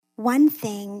one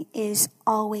thing is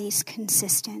always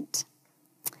consistent.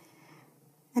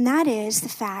 And that is the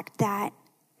fact that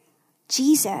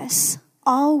Jesus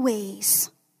always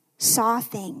saw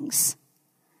things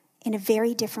in a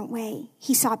very different way.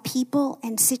 He saw people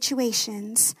and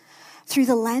situations through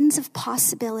the lens of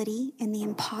possibility and the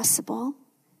impossible.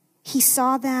 He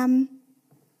saw them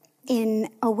in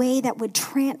a way that would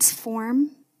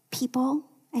transform people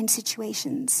and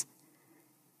situations.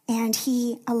 And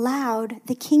he allowed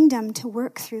the kingdom to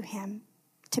work through him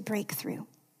to break through.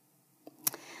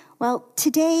 Well,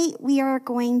 today we are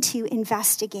going to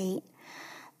investigate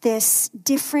this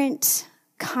different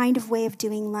kind of way of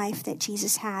doing life that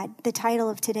Jesus had. The title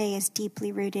of today is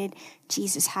Deeply Rooted,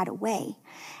 Jesus Had a Way.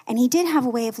 And he did have a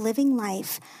way of living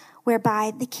life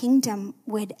whereby the kingdom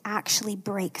would actually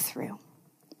break through.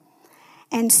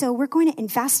 And so we're going to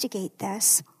investigate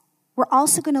this. We're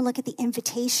also going to look at the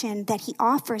invitation that he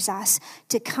offers us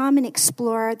to come and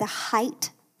explore the height,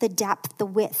 the depth, the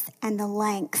width, and the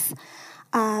length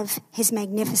of his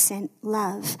magnificent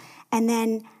love. And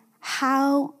then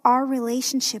how our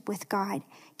relationship with God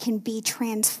can be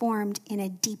transformed in a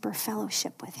deeper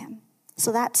fellowship with him.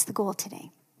 So that's the goal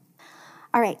today.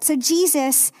 All right, so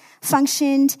Jesus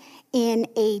functioned in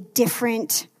a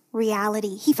different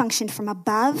reality. He functioned from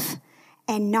above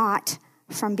and not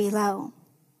from below.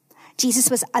 Jesus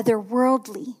was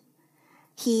otherworldly.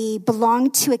 He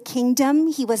belonged to a kingdom.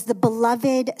 He was the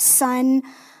beloved Son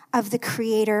of the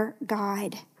Creator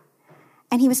God.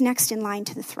 And he was next in line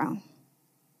to the throne.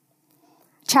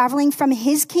 Traveling from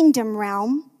his kingdom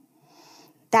realm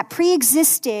that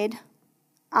pre-existed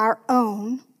our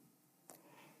own,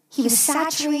 he was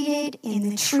saturated in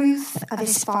the truth of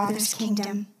his Father's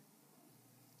kingdom.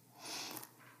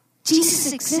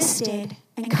 Jesus existed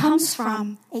and comes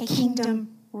from a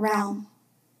kingdom realm.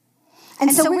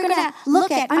 And so we're going to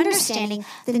look at understanding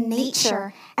the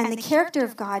nature and the character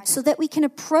of God so that we can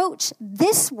approach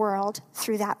this world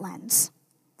through that lens.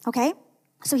 Okay?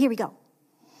 So here we go.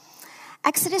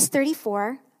 Exodus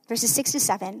 34, verses 6 to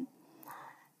 7,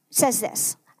 says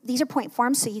this. These are point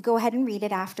forms, so you go ahead and read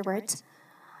it afterwards.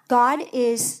 God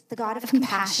is the God of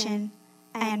compassion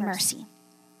and mercy.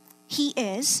 He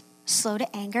is slow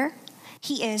to anger.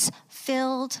 He is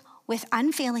filled with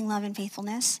unfailing love and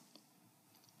faithfulness.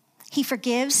 He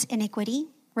forgives iniquity,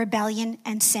 rebellion,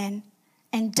 and sin,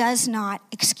 and does not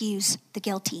excuse the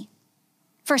guilty.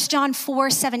 1 John 4,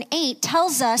 7, 8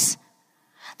 tells us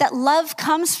that love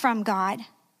comes from God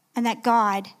and that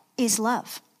God is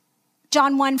love.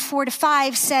 John 1, 4 to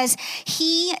 5 says,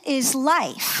 he is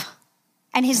life,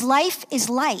 and his life is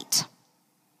light,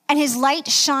 and his light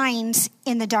shines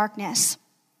in the darkness,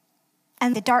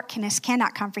 and the darkness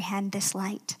cannot comprehend this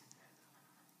light.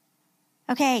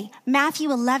 Okay, Matthew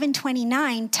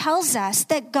 11:29 tells us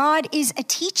that God is a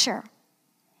teacher,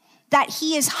 that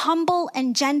he is humble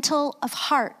and gentle of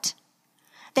heart,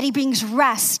 that he brings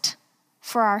rest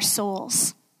for our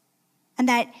souls, and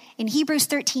that in Hebrews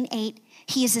 13:8,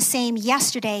 he is the same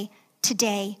yesterday,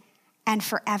 today, and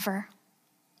forever.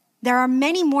 There are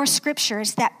many more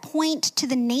scriptures that point to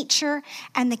the nature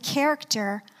and the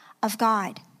character of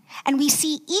God. And we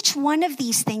see each one of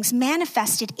these things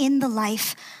manifested in the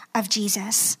life of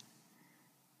Jesus.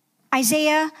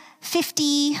 Isaiah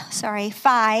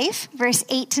 5, verse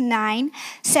 8 to 9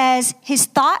 says, his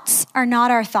thoughts are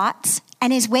not our thoughts,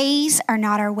 and his ways are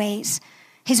not our ways.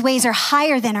 His ways are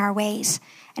higher than our ways,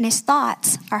 and his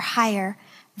thoughts are higher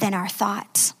than our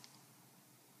thoughts.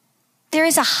 There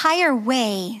is a higher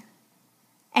way,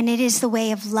 and it is the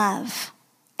way of love.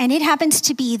 And it happens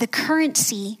to be the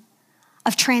currency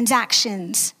of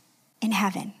transactions in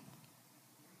heaven.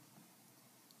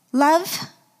 Love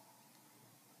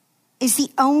is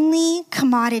the only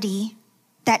commodity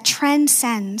that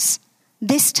transcends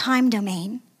this time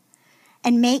domain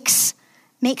and makes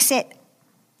it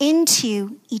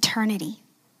into eternity.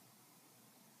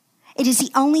 It is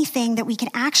the only thing that we can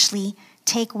actually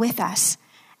take with us,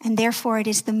 and therefore it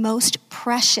is the most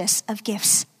precious of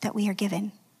gifts that we are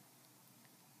given.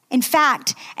 In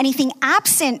fact, anything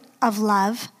absent of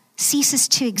love ceases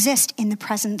to exist in the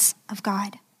presence of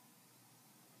God.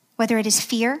 Whether it is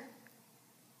fear,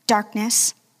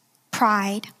 darkness,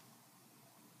 pride,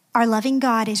 our loving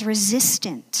God is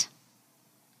resistant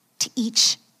to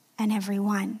each and every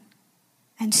one.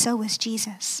 And so was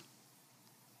Jesus.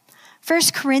 1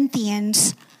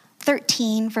 Corinthians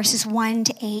 13, verses 1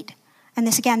 to 8, and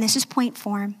this is point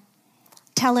form,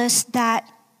 tell us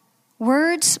that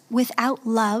words without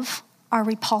love are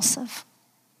repulsive.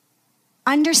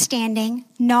 Understanding,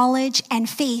 knowledge, and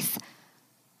faith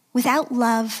without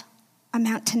love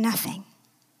amount to nothing.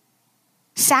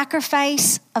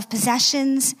 Sacrifice of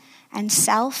possessions and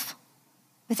self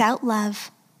without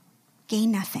love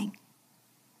gain nothing.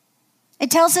 It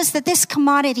tells us that this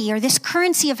commodity or this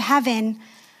currency of heaven,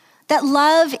 that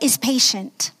love is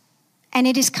patient and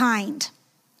it is kind,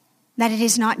 that it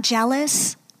is not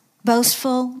jealous,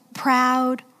 boastful,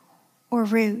 proud, or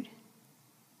rude.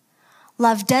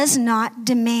 Love does not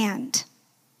demand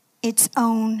its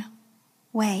own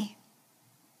way.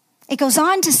 It goes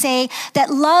on to say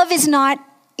that love is not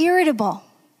irritable.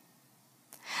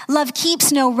 Love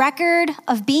keeps no record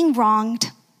of being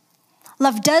wronged.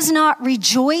 Love does not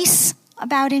rejoice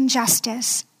about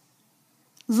injustice.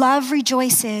 Love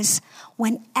rejoices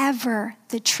whenever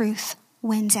the truth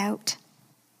wins out.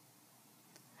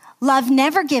 Love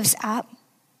never gives up.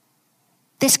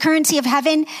 This currency of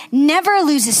heaven never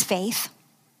loses faith.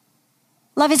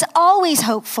 Love is always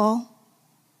hopeful.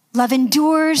 Love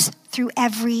endures through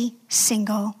every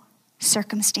single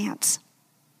circumstance.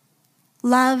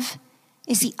 Love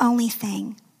is the only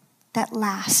thing that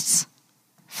lasts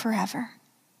forever.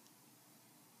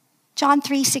 John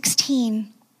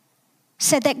 3:16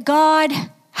 said that God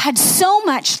had so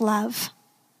much love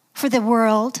for the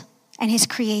world and his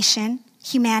creation,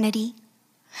 humanity,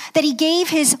 that he gave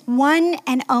his one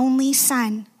and only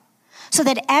Son, so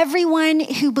that everyone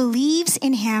who believes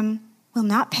in him will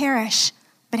not perish,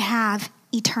 but have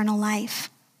eternal life.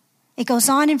 It goes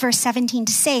on in verse 17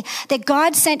 to say that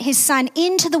God sent his Son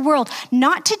into the world,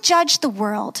 not to judge the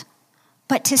world,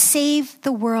 but to save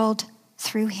the world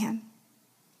through him.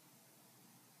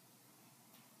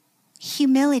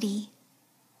 Humility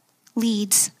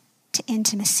leads to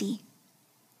intimacy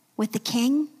with the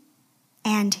King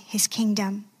and his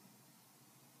kingdom.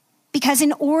 Because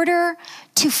in order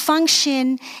to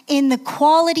function in the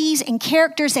qualities and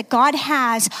characters that God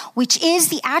has, which is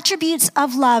the attributes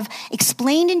of love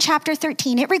explained in chapter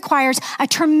 13, it requires a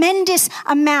tremendous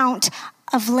amount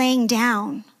of laying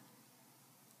down.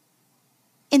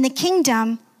 In the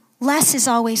kingdom, less is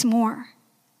always more.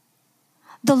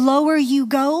 The lower you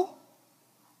go,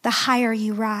 the higher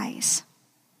you rise.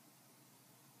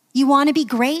 You want to be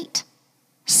great?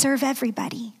 Serve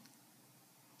everybody.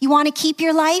 You want to keep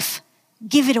your life?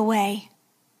 Give it away.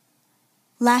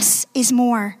 Less is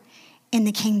more in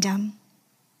the kingdom.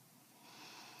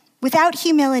 Without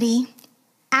humility,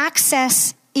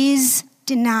 access is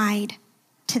denied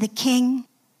to the King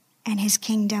and his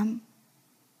kingdom.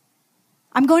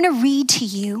 I'm going to read to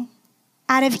you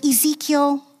out of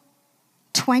Ezekiel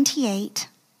 28,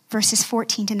 verses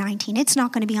 14 to 19. It's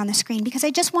not going to be on the screen because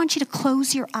I just want you to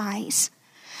close your eyes.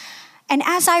 And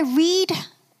as I read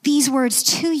these words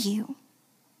to you,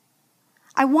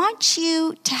 I want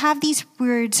you to have these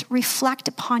words reflect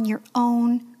upon your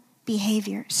own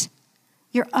behaviors,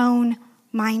 your own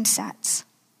mindsets.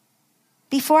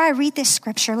 Before I read this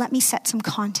scripture, let me set some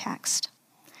context.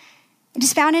 It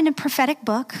is found in a prophetic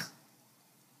book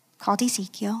called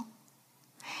Ezekiel.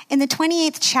 In the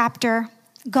 28th chapter,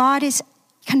 God is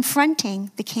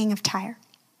confronting the king of Tyre.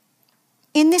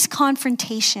 In this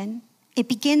confrontation, it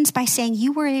begins by saying,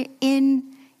 you were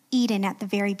in Eden at the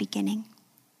very beginning.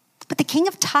 But the king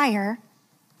of Tyre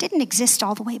didn't exist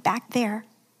all the way back there.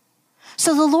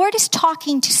 So the Lord is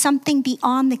talking to something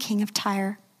beyond the king of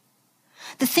Tyre,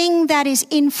 the thing that is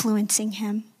influencing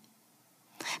him.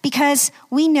 Because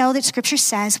we know that scripture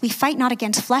says we fight not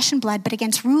against flesh and blood, but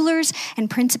against rulers and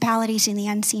principalities in the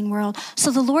unseen world.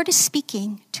 So the Lord is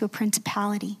speaking to a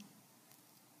principality.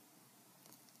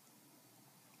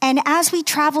 And as we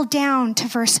travel down to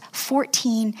verse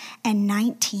 14 and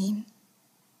 19,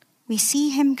 we see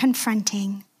him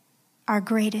confronting our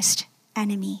greatest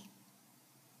enemy.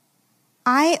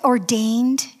 I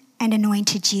ordained and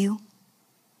anointed you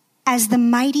as the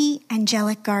mighty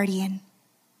angelic guardian.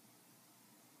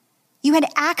 You had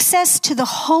access to the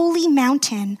holy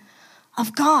mountain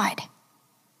of God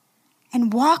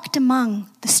and walked among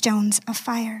the stones of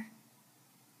fire.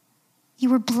 You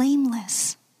were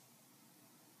blameless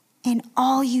in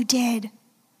all you did,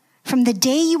 from the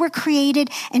day you were created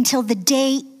until the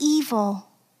day evil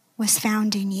was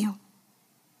found in you.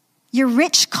 Your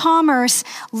rich commerce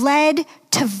led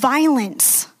to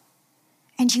violence,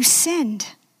 and you sinned.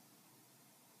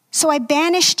 So I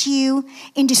banished you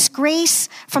in disgrace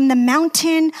from the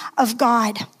mountain of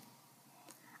God.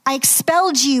 I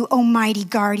expelled you, O mighty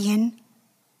guardian,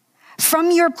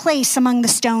 from your place among the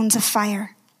stones of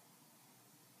fire.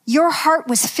 Your heart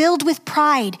was filled with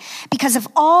pride because of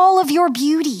all of your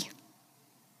beauty.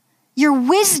 Your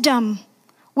wisdom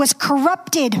was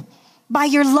corrupted by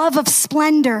your love of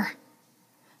splendor.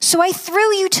 So I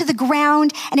threw you to the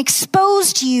ground and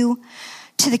exposed you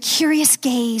to the curious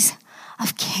gaze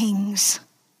of kings.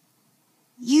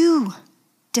 You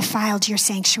defiled your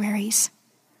sanctuaries.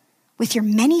 with your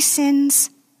many sins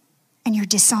and your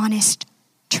dishonest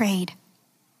trade.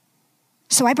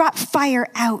 So I brought fire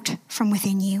out from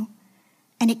within you,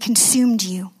 and it consumed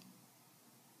you.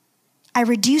 I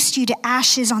reduced you to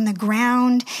ashes on the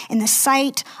ground in the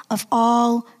sight of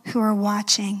all who are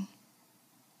watching.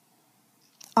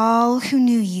 All who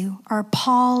knew you are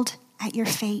appalled at your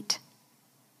fate.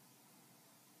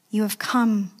 You have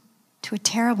come to a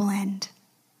terrible end,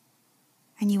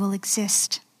 and you will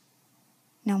exist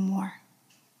no more.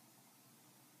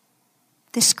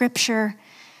 The scripture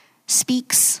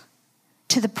speaks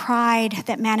to the pride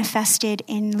that manifested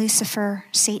in Lucifer,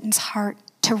 Satan's heart,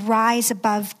 to rise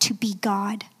above, to be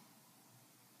God,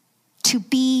 to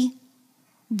be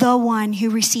the one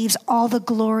who receives all the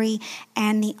glory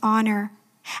and the honor.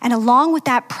 And along with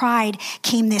that pride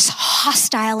came this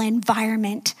hostile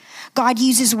environment. God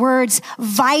uses words,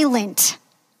 violently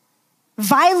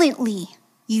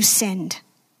you sinned.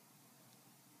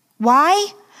 Why?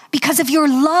 Because of your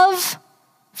love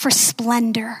for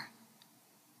splendor.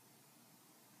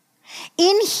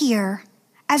 In here,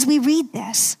 as we read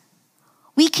this,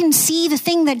 we can see the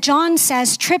thing that John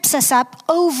says trips us up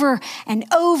over and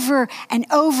over and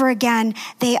over again.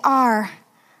 They are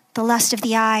the lust of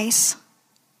the eyes,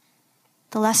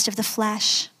 the lust of the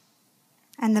flesh,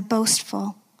 and the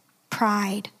boastful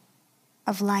pride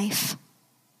of life.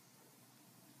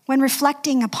 When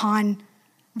reflecting upon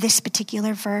this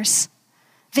particular verse,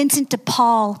 Vincent de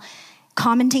Paul,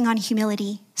 commenting on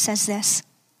humility, says this: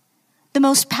 the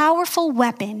most powerful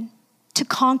weapon to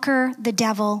conquer the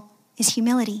devil is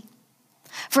humility.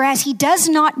 For as he does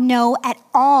not know at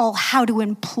all how to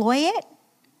employ it,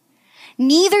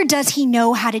 neither does he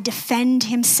know how to defend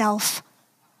himself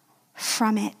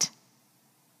from it.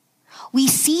 We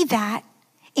see that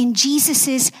in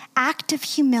Jesus' act of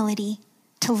humility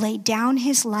to lay down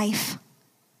his life,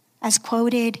 as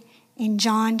quoted in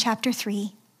John chapter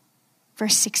 3,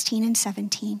 verse 16 and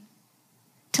 17.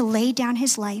 To lay down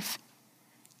his life,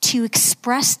 to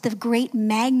express the great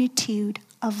magnitude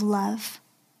of love,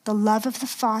 the love of the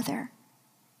Father.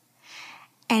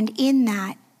 And in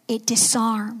that, it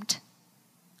disarmed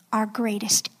our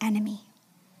greatest enemy.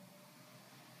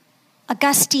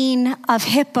 Augustine of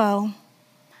Hippo,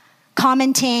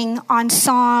 commenting on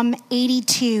Psalm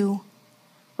 82,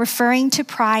 referring to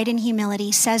pride and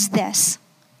humility, says this: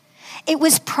 it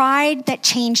was pride that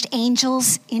changed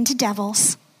angels into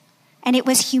devils, and it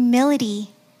was humility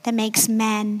that makes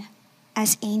men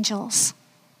as angels.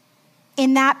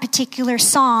 In that particular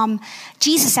psalm,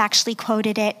 Jesus actually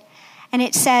quoted it, and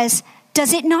it says,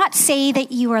 "Does it not say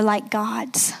that you are like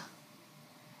gods?"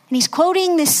 And he's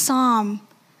quoting this psalm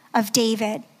of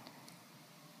David.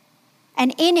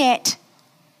 And in it,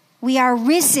 we are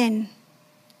risen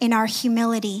in our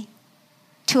humility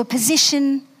to a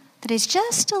position that is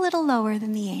just a little lower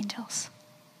than the angels,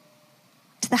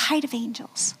 to the height of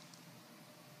angels.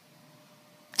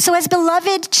 So as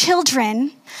beloved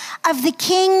children of the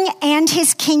King and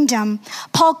his kingdom,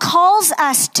 Paul calls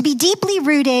us to be deeply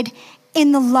rooted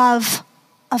in the love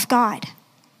of God.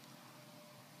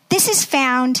 This is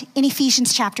found in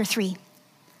Ephesians chapter 3.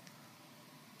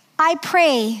 I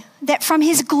pray that from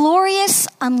his glorious,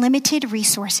 unlimited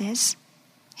resources,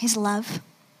 his love,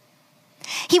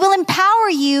 he will empower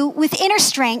you with inner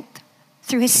strength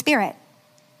through his Spirit.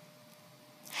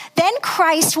 Then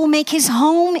Christ will make his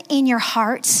home in your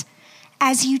hearts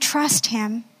as you trust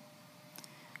him.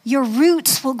 Your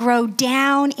roots will grow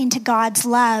down into God's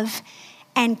love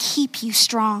and keep you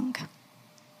strong.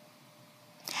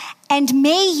 And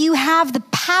may you have the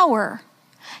power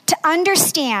to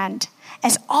understand,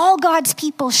 as all God's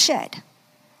people should,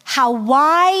 how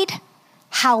wide,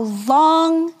 how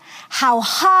long, how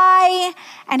high,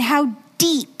 and how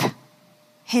deep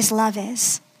his love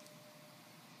is.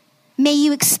 May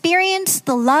you experience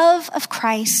the love of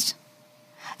Christ,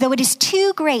 though it is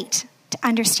too great to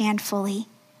understand fully.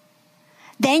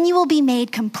 Then you will be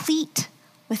made complete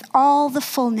with all the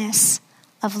fullness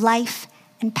of life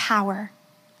and power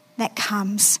that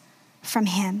comes from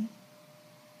him.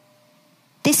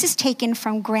 This is taken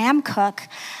from Graham Cook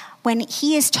when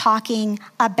he is talking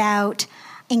about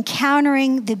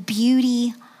encountering the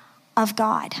beauty of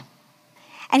God.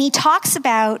 And he talks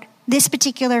about this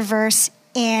particular verse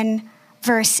in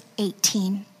verse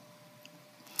 18.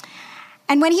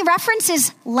 And when he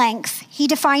references length, he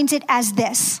defines it as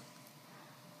this: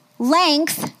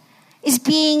 length is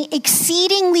being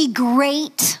exceedingly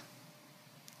great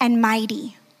and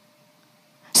mighty.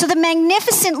 So the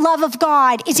magnificent love of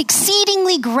God is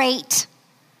exceedingly great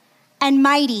and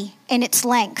mighty in its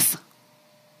length.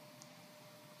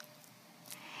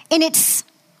 In its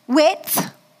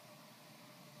width,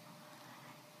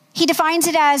 he defines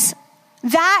it as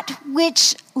that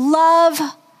which love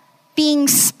being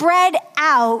spread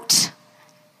out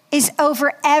is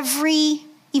over every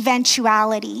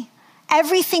eventuality,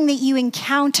 everything that you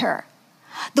encounter.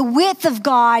 The width of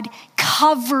God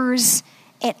covers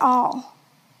it all.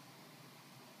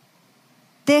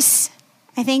 This,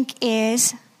 I think,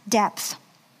 is depth,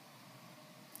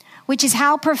 which is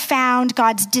how profound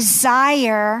God's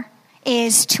desire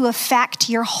is to affect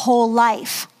your whole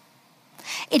life.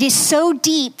 It is so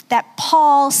deep that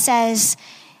Paul says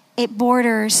it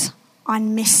borders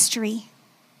on mystery.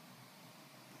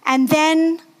 And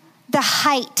then the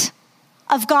height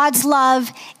of God's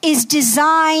love is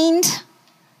designed,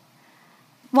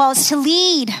 well, it's to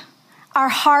lead our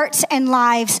hearts and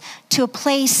lives to a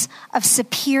place of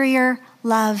superior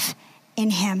love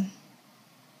in him.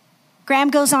 Graham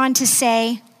goes on to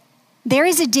say, there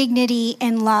is a dignity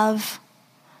in love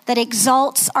that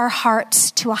exalts our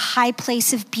hearts to a high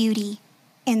place of beauty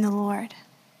in the Lord.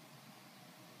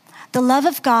 The love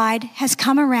of God has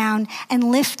come around and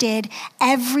lifted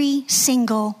every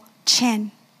single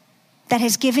chin that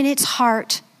has given its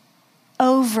heart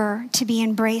over to be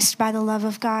embraced by the love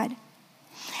of God.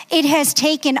 It has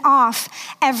taken off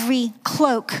every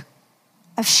cloak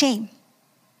of shame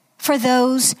for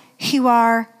those who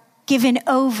are given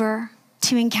over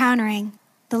to encountering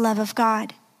the love of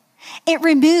God. It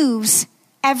removes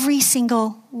every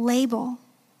single label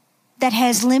that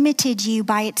has limited you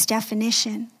by its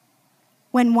definition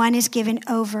when one is given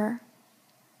over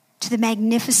to the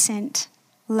magnificent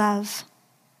love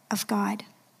of God.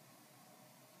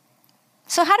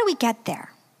 So how do we get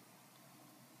there?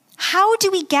 How do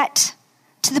we get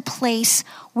to the place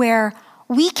where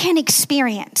we can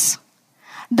experience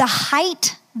the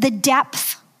height, the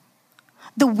depth,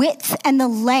 the width, and the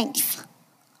length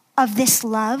of this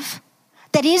love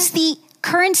that is the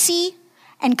currency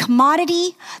and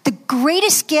commodity, the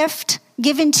greatest gift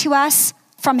given to us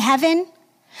from heaven,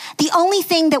 the only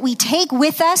thing that we take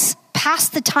with us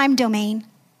past the time domain,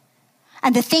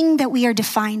 and the thing that we are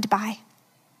defined by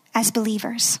as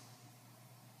believers?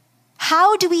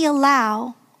 How do we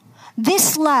allow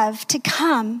this love to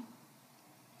come,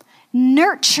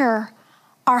 nurture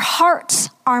our hearts,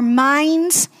 our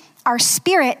minds, our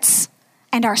spirits,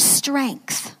 and our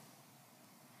strength,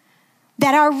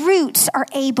 that our roots are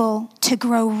able to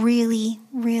grow really,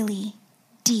 really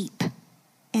deep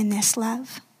in this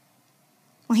love?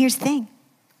 Well, here's the thing.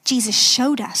 Jesus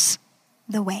showed us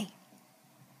the way.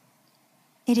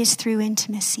 It is through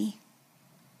intimacy.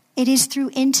 It is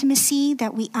through intimacy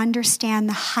that we understand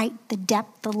the height, the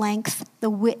depth, the length, the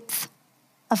width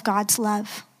of God's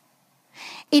love.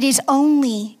 It is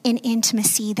only in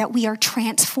intimacy that we are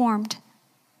transformed.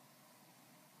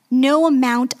 No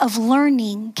amount of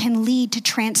learning can lead to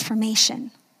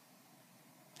transformation.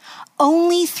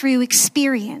 Only through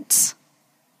experience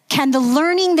can the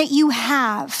learning that you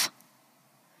have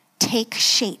take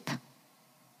shape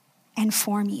and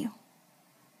form you.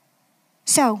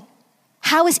 So,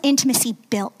 how is intimacy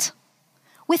built?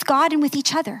 With God and with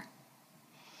each other.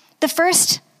 The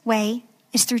first way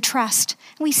is through trust.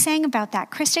 And we sang about that.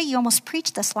 Krista, you almost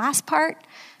preached this last part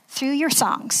through your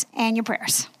songs and your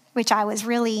prayers, which I was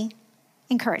really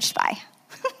encouraged by.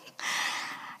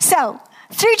 So,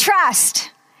 through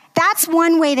trust, that's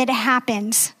one way that it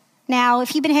happens. Now,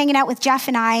 if you've been hanging out with Jeff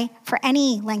and I for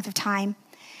any length of time,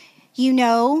 you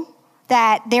know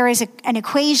that there is an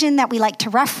equation that we like to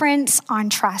reference on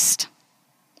trust.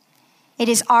 It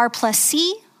is R plus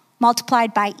C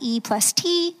multiplied by E plus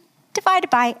T divided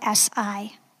by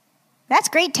SI. That's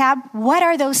great, Tab. What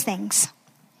are those things?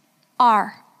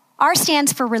 R. R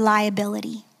stands for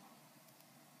reliability.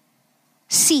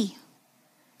 C.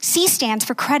 C stands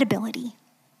for credibility.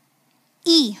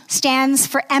 E stands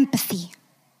for empathy.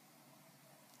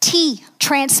 T,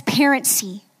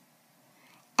 transparency.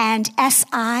 And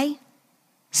SI,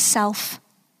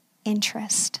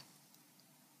 self-interest.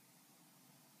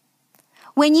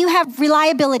 When you have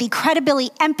reliability, credibility,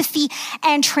 empathy,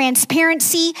 and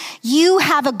transparency, you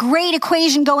have a great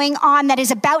equation going on that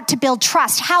is about to build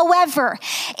trust. However,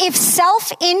 if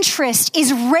self-interest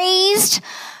is raised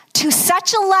to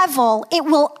such a level, it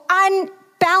will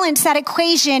unbalance that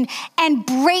equation and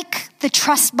break the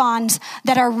trust bonds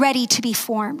that are ready to be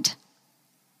formed.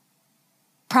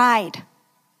 Pride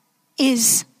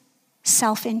is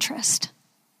self-interest.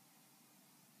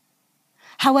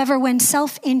 However, when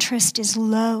self-interest is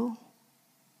low,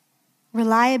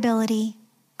 reliability,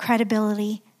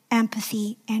 credibility,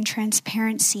 empathy, and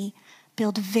transparency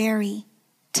build very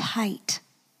tight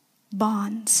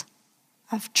bonds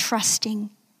of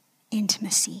trusting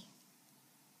intimacy.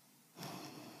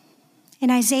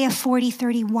 In Isaiah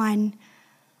 40:31,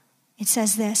 it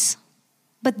says this: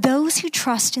 But those who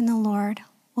trust in the Lord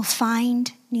will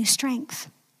find new strength.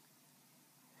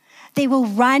 They will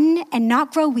run and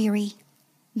not grow weary.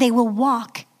 They will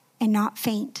walk and not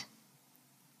faint.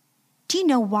 Do you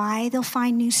know why they'll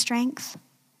find new strength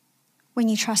when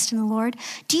you trust in the Lord?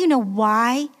 Do you know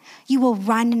why you will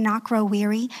run and not grow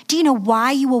weary? Do you know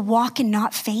why you will walk and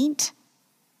not faint?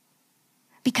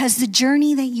 Because the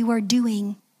journey that you are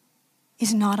doing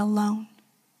is not alone.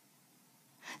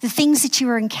 The things that you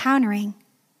are encountering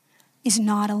is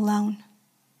not alone.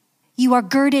 You are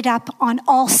girded up on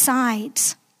all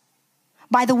sides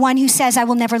by the one who says, I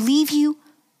will never leave you,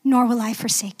 nor will I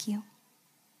forsake you.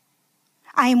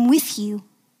 I am with you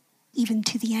even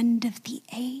to the end of the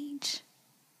age.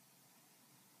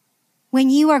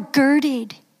 When you are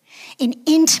girded in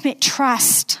intimate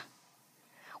trust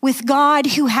with God,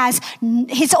 who has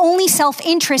his only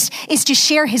self-interest is to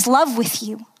share his love with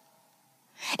you.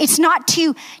 It's not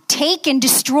to take and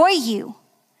destroy you.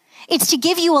 It's to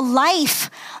give you a life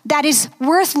that is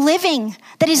worth living,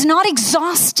 that is not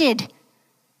exhausted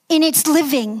in its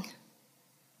living,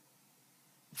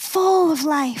 full of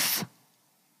life,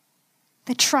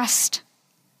 the trust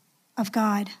of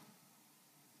God.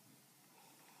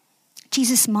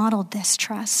 Jesus modeled this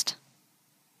trust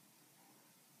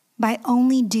by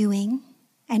only doing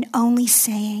and only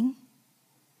saying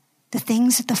the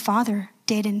things that the Father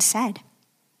did and said.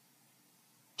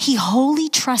 He wholly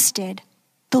trusted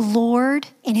the Lord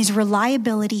in his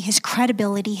reliability, his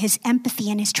credibility, his empathy,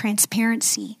 and his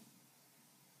transparency.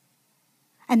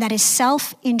 And that his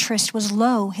self-interest was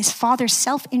low, his Father's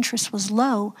self-interest was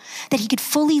low, that he could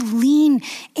fully lean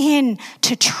in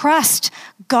to trust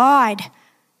God,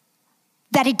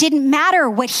 that it didn't matter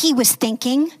what he was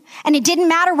thinking, and it didn't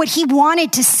matter what he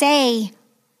wanted to say,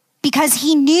 because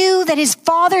he knew that his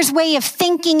Father's way of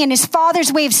thinking and his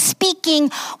Father's way of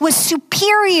speaking was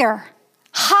superior,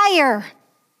 higher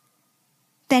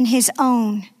than his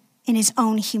own in his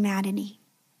own humanity.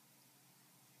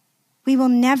 We will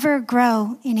never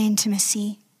grow in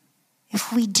intimacy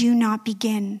if we do not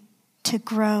begin to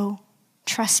grow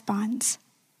trust bonds.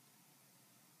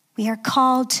 We are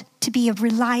called to be a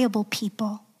reliable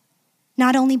people,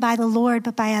 not only by the Lord,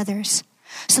 but by others,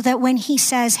 so that when he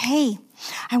says, hey,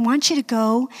 I want you to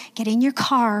go get in your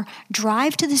car,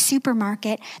 drive to the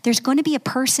supermarket. There's going to be a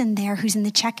person there who's in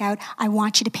the checkout. I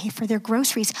want you to pay for their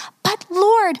groceries. But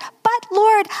Lord,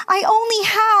 I only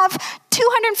have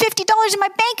 $250 in my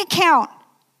bank account.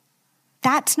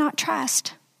 That's not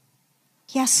trust.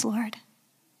 Yes, Lord,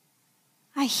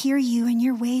 I hear you and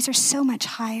your ways are so much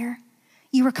higher.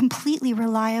 You are completely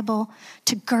reliable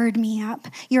to gird me up.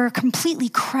 You are completely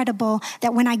credible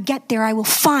that when I get there, I will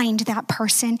find that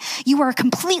person. You are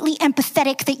completely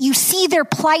empathetic that you see their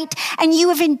plight, and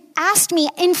you have asked me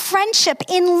in friendship,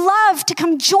 in love, to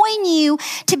come join you,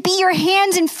 to be your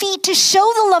hands and feet, to show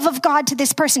the love of God to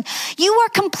this person. You are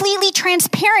completely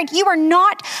transparent. You are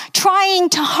not trying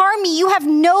to harm me. You have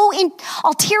no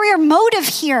ulterior motive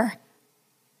here.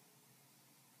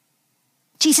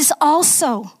 Jesus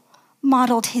also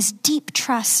modeled his deep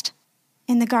trust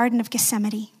in the Garden of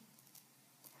Gethsemane,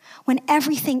 when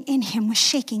everything in him was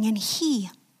shaking and he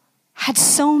had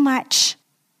so much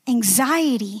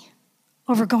anxiety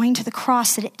over going to the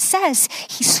cross that it says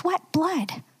he sweat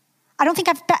blood. I don't think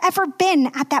I've ever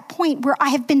been at that point where I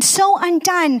have been so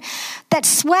undone that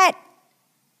sweat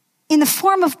in the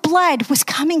form of blood was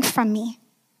coming from me.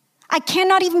 I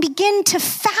cannot even begin to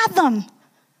fathom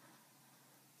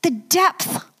the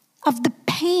depth of the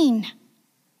pain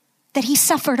that he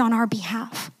suffered on our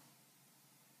behalf.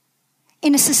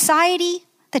 In a society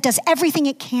that does everything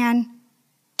it can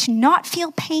to not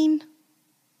feel pain,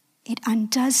 it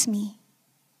undoes me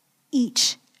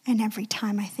each and every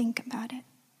time I think about it.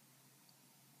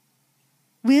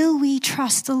 Will we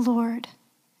trust the Lord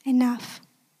enough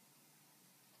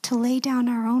to lay down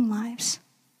our own lives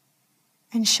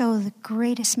and show the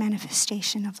greatest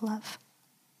manifestation of love?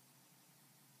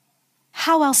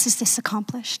 How else is this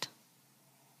accomplished?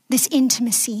 This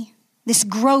intimacy, this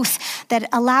growth that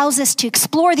allows us to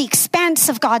explore the expanse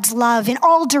of God's love in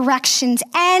all directions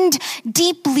and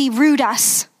deeply root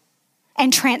us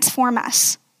and transform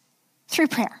us through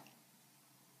prayer.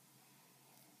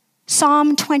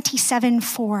 Psalm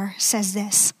 27:4 says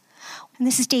this, and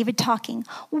this is David talking.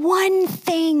 One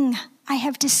thing I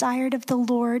have desired of the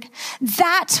Lord,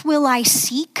 that will I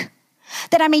seek,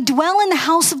 that I may dwell in the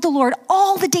house of the Lord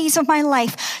all the days of my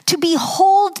life, to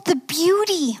behold the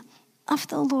beauty of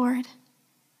the Lord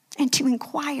and to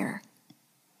inquire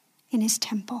in his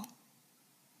temple.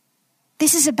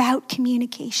 This is about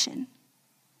communication.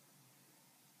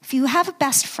 If you have a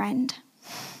best friend,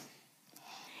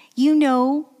 you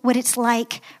know what it's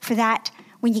like for that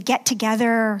when you get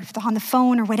together on the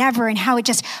phone or whatever, and how it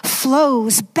just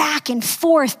flows back and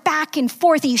forth,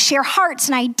 and you share hearts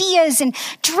and ideas and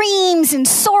dreams and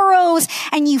sorrows,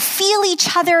 and you feel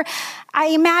each other. I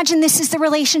imagine this is the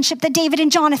relationship that David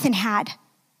and Jonathan had.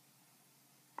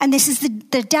 And this is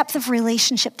the depth of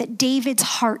relationship that David's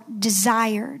heart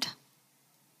desired,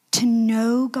 to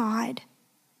know God,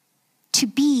 to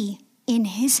be in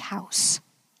his house.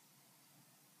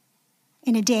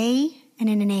 In a day and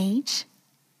in an age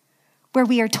where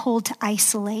we are told to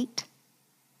isolate.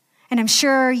 And I'm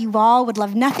sure you all would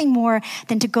love nothing more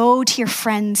than to go to your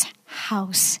friend's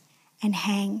house and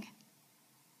hang.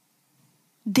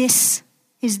 This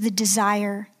is the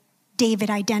desire David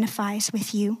identifies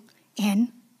with you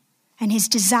in. And his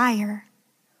desire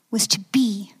was to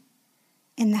be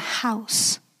in the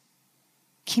house,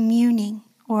 communing.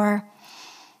 Or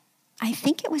I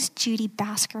think it was Judy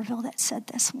Baskerville that said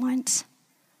this once.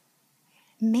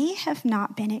 May have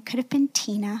not been, it could have been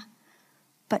Tina,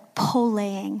 but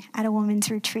poleing at a woman's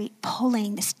retreat,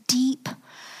 poleing, this deep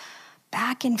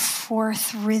back and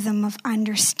forth rhythm of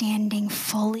understanding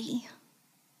fully.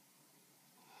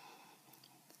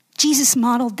 Jesus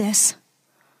modeled this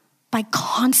by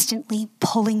constantly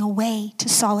pulling away to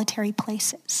solitary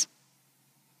places.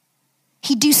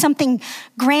 He'd do something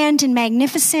grand and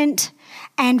magnificent,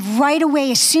 and right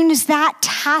away, as soon as that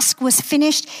task was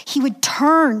finished, he would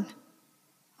turn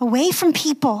away from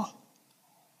people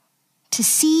to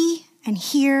see and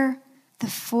hear the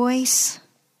voice,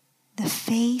 the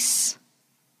face,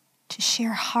 to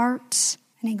share hearts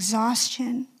and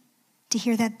exhaustion, to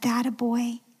hear that a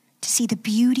boy, to see the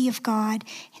beauty of God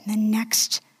in the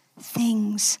next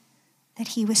things that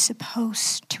he was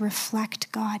supposed to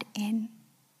reflect God in.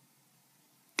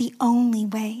 The only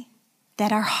way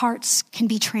that our hearts can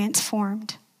be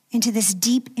transformed into this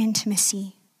deep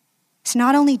intimacy is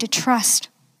not only to trust,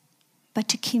 but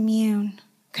to commune,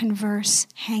 converse,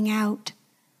 hang out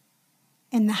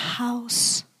in the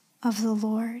house of the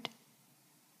Lord,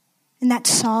 in that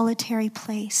solitary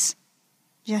place,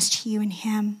 just you and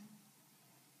him.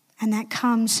 And that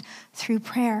comes through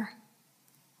prayer,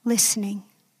 listening.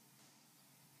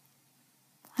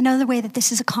 Another way that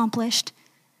this is accomplished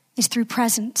is through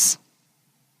presence.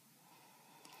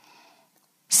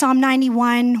 Psalm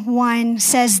 91:1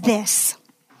 says this: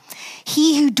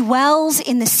 "He who dwells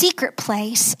in the secret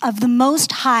place of the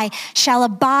Most High shall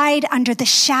abide under the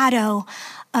shadow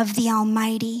of the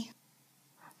Almighty."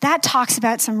 That talks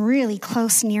about some really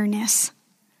close nearness.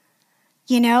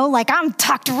 You know, like I'm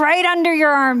tucked right under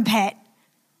your armpit.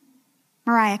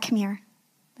 Mariah, come here.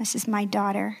 This is my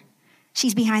daughter.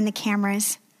 She's behind the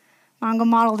cameras. I'm going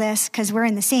to model this because we're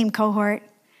in the same cohort.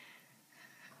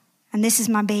 And this is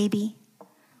my baby.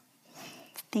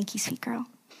 Thank you, sweet girl.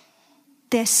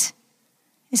 This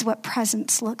is what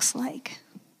presence looks like.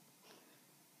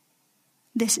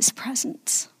 This is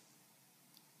presence.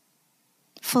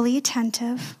 Fully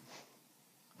attentive,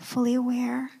 fully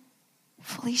aware,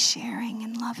 fully sharing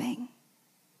and loving.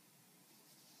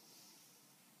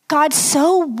 God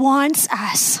so wants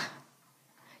us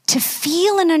to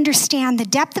feel and understand the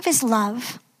depth of his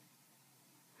love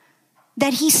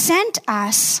that he sent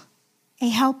us a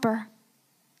helper,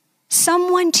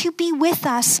 someone to be with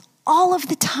us all of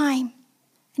the time.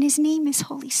 And his name is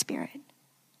Holy Spirit.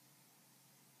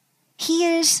 He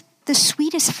is the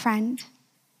sweetest friend,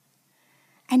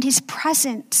 and his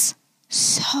presence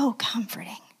so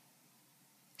comforting.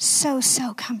 So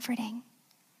comforting.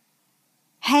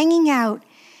 Hanging out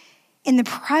in the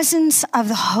presence of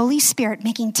the Holy Spirit,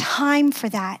 making time for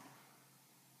that,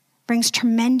 brings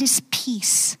tremendous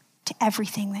peace to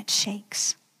everything that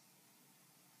shakes.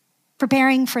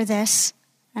 Preparing for this,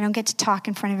 I don't get to talk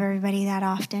in front of everybody that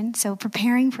often, so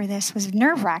preparing for this was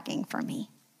nerve-wracking for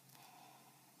me.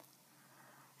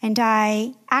 And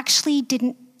I actually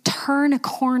didn't turn a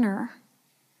corner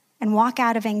and walk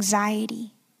out of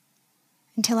anxiety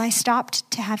until I stopped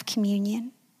to have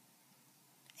communion,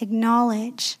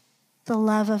 acknowledge the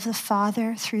love of the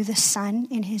Father through the Son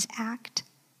in his act,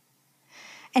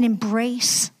 and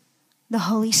embrace the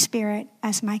Holy Spirit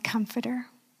as my comforter.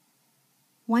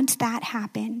 Once that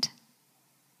happened,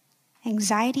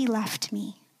 anxiety left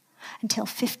me until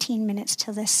 15 minutes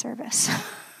to this service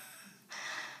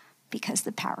because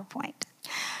the PowerPoint.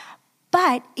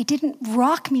 But it didn't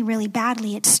rock me really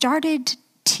badly. It started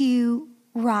to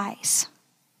rise.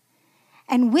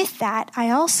 And with that, I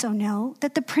also know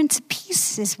that the Prince of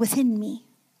Peace is within me.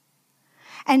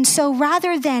 And so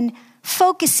rather than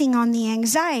focusing on the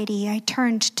anxiety, I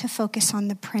turned to focus on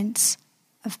the Prince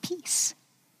of Peace,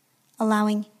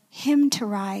 allowing him to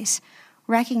rise,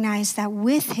 recognize that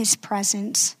with his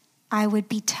presence, I would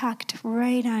be tucked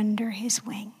right under his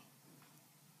wing.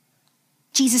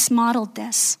 Jesus modeled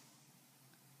this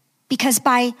because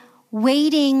by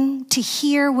waiting to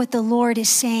hear what the Lord is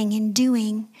saying and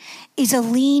doing is a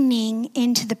leaning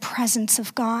into the presence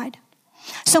of God.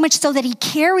 So much so that he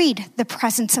carried the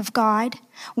presence of God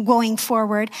going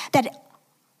forward, that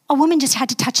a woman just had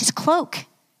to touch his cloak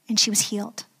and she was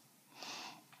healed.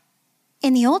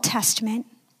 In the Old Testament,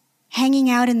 hanging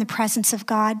out in the presence of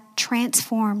God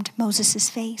transformed Moses'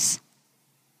 face.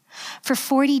 For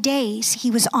 40 days,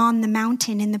 he was on the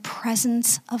mountain in the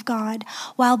presence of God,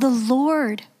 while the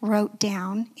Lord wrote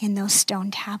down in those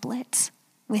stone tablets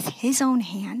with his own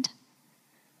hand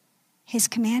his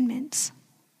commandments.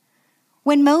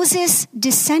 When Moses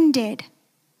descended,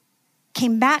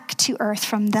 came back to earth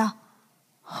from the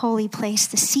holy place,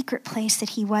 the secret place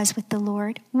that he was with the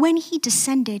Lord, when he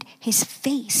descended, his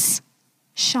face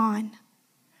shone.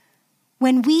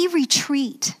 When we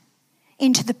retreat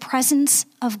into the presence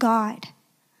of God,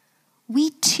 we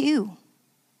too,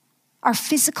 our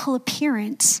physical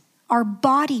appearance, our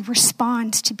body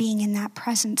responds to being in that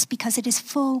presence because it is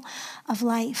full of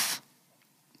life.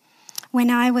 When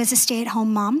I was a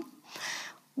stay-at-home mom,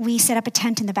 we set up a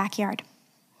tent in the backyard.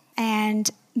 And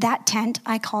that tent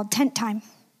I called tent time.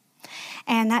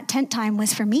 And that tent time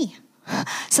was for me,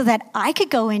 so that I could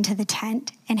go into the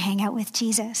tent and hang out with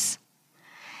Jesus.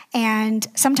 And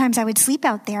sometimes I would sleep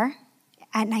out there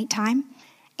at nighttime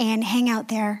and hang out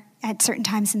there at certain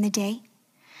times in the day.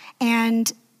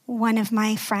 And one of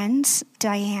my friends,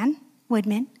 Diane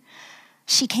Woodman,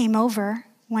 she came over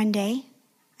one day,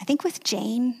 I think with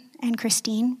Jane and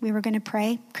Christine. We were going to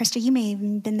pray. Krista, you may have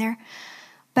even been there.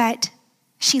 But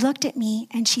she looked at me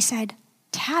and she said,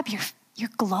 Tab, you're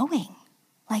glowing.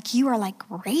 Like you are like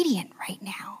radiant right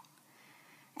now.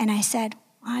 And I said,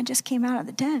 well, I just came out of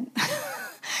the tent.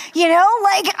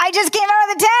 I just came out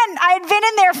of the tent. I had been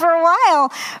in there for a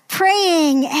while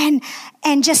praying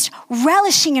and just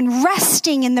relishing and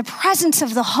resting in the presence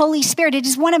of the Holy Spirit. It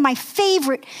is one of my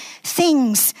favorite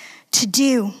things to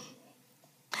do.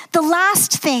 The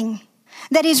last thing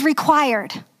that is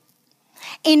required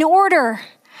in order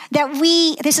that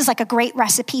this is like a great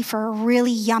recipe for a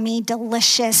really yummy,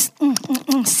 delicious,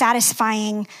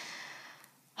 satisfying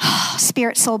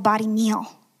spirit, soul, body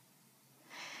meal.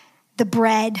 The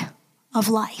bread of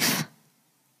life.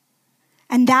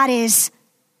 And that is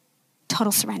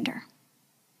total surrender.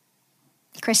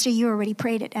 Krista, you already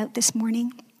prayed it out this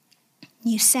morning.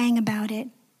 You sang about it.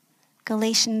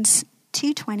 Galatians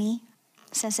 2:20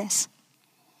 says this.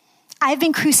 I've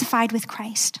been crucified with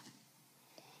Christ.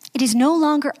 It is no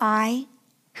longer I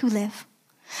who live,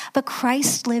 but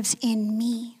Christ lives in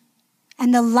me.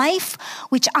 And the life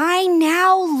which I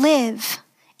now live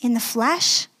in the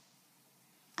flesh,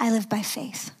 I live by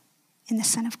faith in the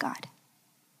Son of God,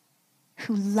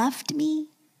 who loved me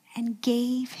and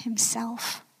gave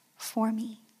himself for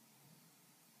me.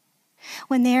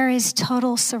 When there is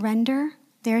total surrender,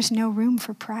 there's no room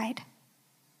for pride.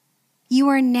 You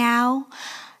are now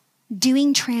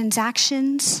doing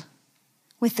transactions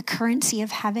with the currency of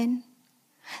heaven.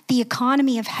 The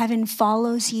economy of heaven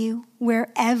follows you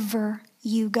wherever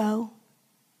you go.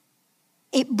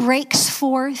 It breaks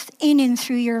forth in and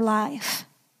through your life.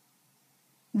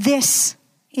 This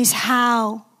is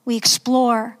how we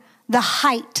explore the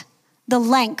height, the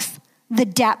length, the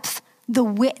depth, the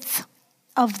width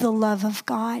of the love of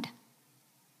God.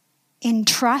 In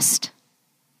trust,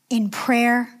 in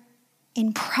prayer,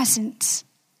 in presence,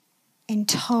 in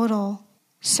total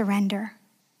surrender.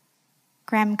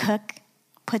 Graham Cook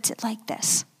puts it like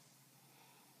this.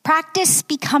 Practice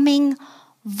becoming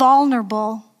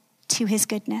vulnerable to his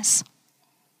goodness,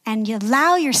 and you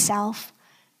allow yourself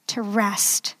to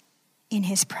rest in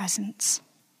his presence.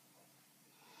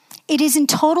 It is in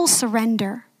total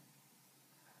surrender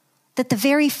that the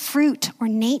very fruit or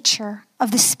nature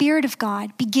of the Spirit of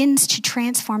God begins to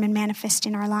transform and manifest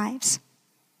in our lives.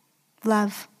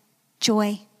 Love,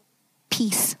 joy,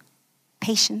 peace,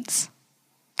 patience,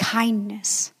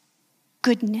 kindness,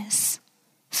 goodness,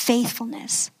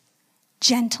 faithfulness,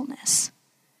 gentleness,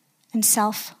 and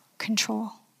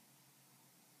self-control.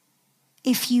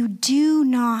 If you do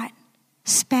not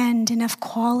spend enough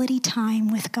quality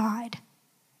time with God,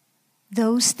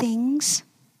 those things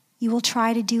you will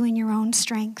try to do in your own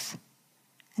strength,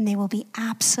 and they will be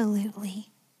absolutely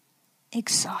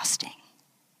exhausting.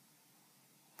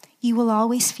 You will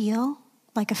always feel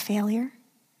like a failure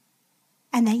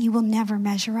and that you will never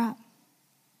measure up.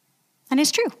 And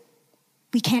it's true.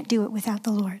 We can't do it without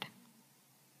the Lord.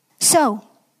 So,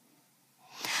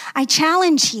 I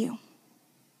challenge you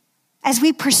as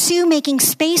we pursue making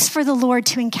space for the Lord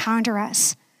to encounter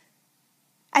us,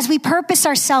 as we purpose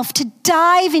ourselves to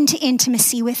dive into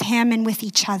intimacy with him and with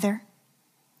each other,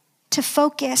 to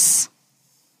focus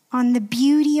on the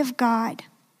beauty of God.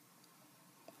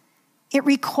 It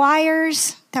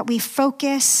requires that we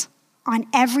focus on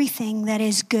everything that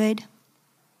is good,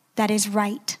 that is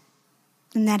right,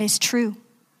 and that is true.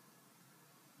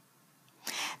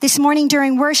 This morning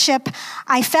during worship,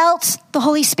 I felt the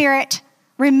Holy Spirit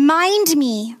remind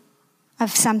me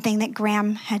of something that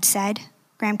Graham had said,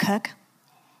 Graham Cook.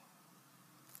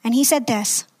 And he said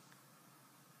this: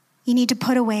 you need to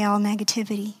put away all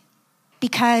negativity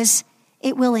because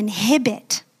it will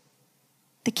inhibit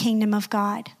the kingdom of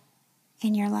God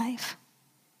in your life.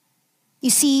 You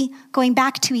see, going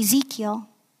back to Ezekiel,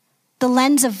 the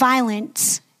lens of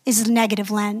violence is a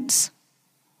negative lens.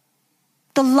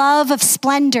 The love of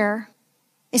splendor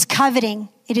is coveting.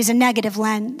 It is a negative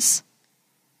lens.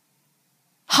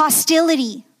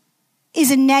 Hostility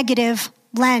is a negative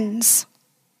lens.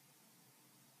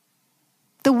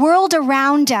 The world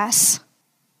around us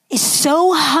is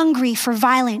so hungry for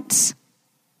violence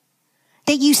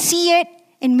that you see it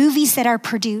in movies that are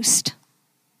produced.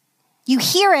 You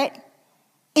hear it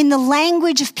in the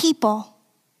language of people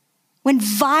when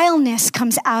vileness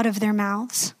comes out of their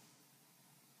mouths.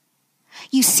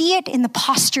 You see it in the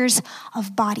postures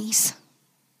of bodies,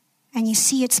 and you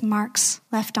see its marks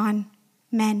left on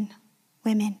men,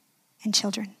 women, and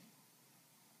children.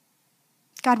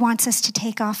 God wants us to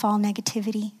take off all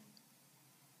negativity.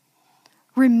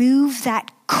 Remove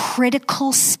that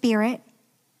critical spirit,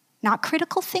 not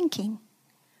critical thinking,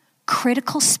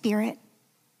 critical spirit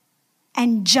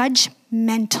and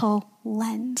judgmental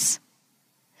lens,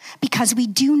 because we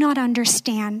do not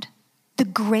understand the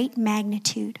great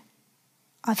magnitude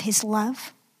of his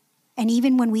love. And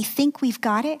even when we think we've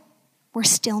got it, we're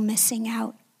still missing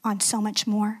out on so much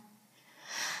more.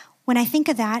 When I think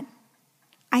of that,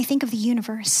 I think of the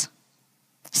universe.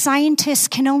 Scientists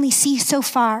can only see so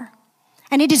far,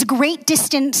 and it is a great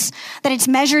distance that it's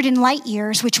measured in light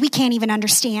years, which we can't even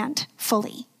understand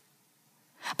fully.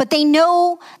 But they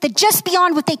know that just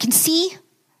beyond what they can see,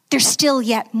 there's still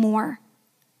yet more.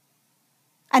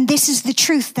 And this is the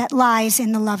truth that lies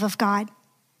in the love of God.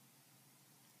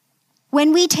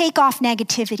 When we take off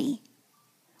negativity,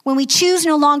 when we choose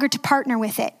no longer to partner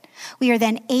with it, we are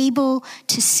then able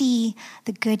to see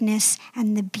the goodness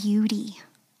and the beauty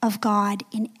of God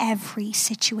in every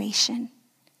situation,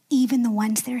 even the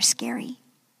ones that are scary.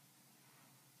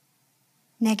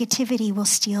 Negativity will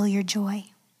steal your joy,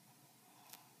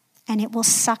 and it will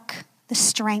suck the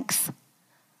strength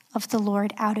of the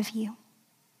Lord out of you.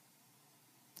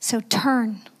 So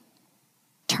turn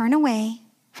away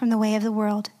from the way of the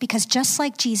world, because just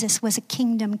like Jesus was a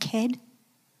kingdom kid,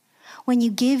 when you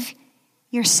give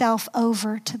yourself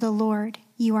over to the Lord,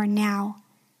 you are now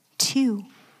to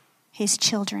his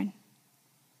children,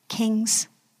 kings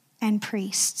and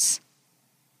priests,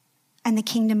 and the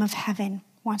kingdom of heaven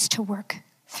wants to work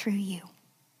through you.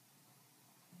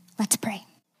 Let's pray.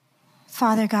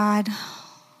 Father God,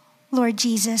 Lord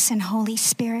Jesus, and Holy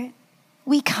Spirit,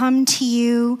 we come to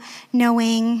you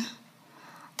knowing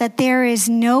that there is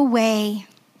no way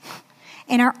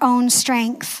in our own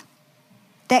strength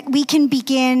that we can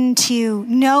begin to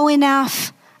know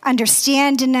enough,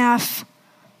 understand enough,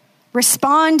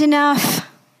 respond enough,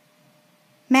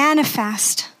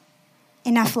 manifest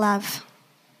enough love.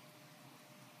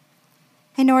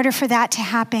 In order for that to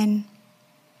happen,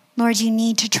 Lord, you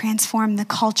need to transform the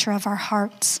culture of our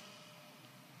hearts.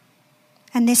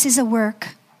 And this is a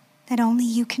work that only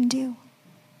you can do.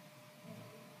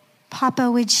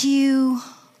 Papa, would you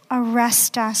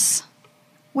arrest us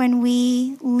when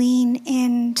we lean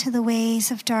into the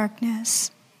ways of darkness?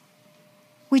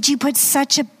 Would you put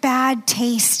such a bad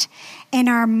taste in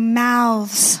our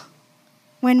mouths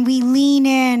when we lean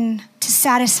in to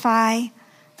satisfy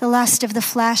the lust of the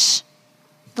flesh,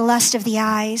 the lust of the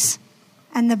eyes,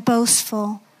 and the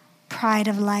boastful pride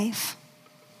of life?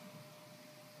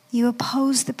 You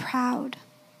oppose the proud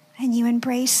and you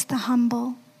embrace the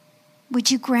humble. Would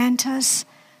you grant us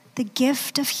the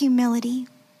gift of humility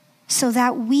so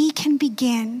that we can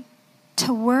begin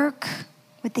to work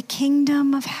with the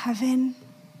kingdom of heaven,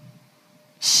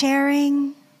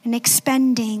 sharing and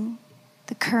expending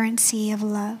the currency of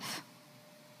love.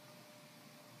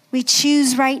 We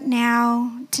choose right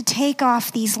now to take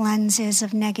off these lenses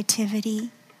of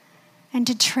negativity and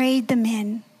to trade them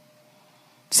in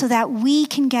so that we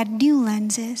can get new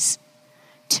lenses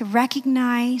to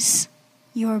recognize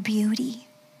your beauty.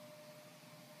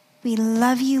 We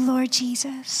love you, Lord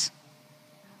Jesus.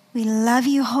 We love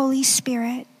you, Holy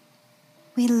Spirit.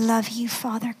 We love you,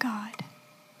 Father God.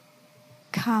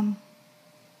 Come,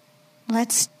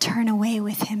 Let's turn away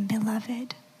with him,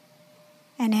 beloved,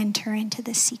 and enter into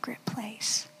the secret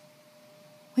place.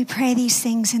 We pray these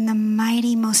things in the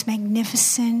mighty, most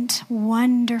magnificent,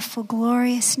 wonderful,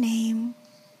 glorious name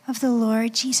of the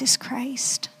Lord Jesus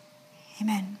Christ.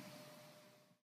 Amen.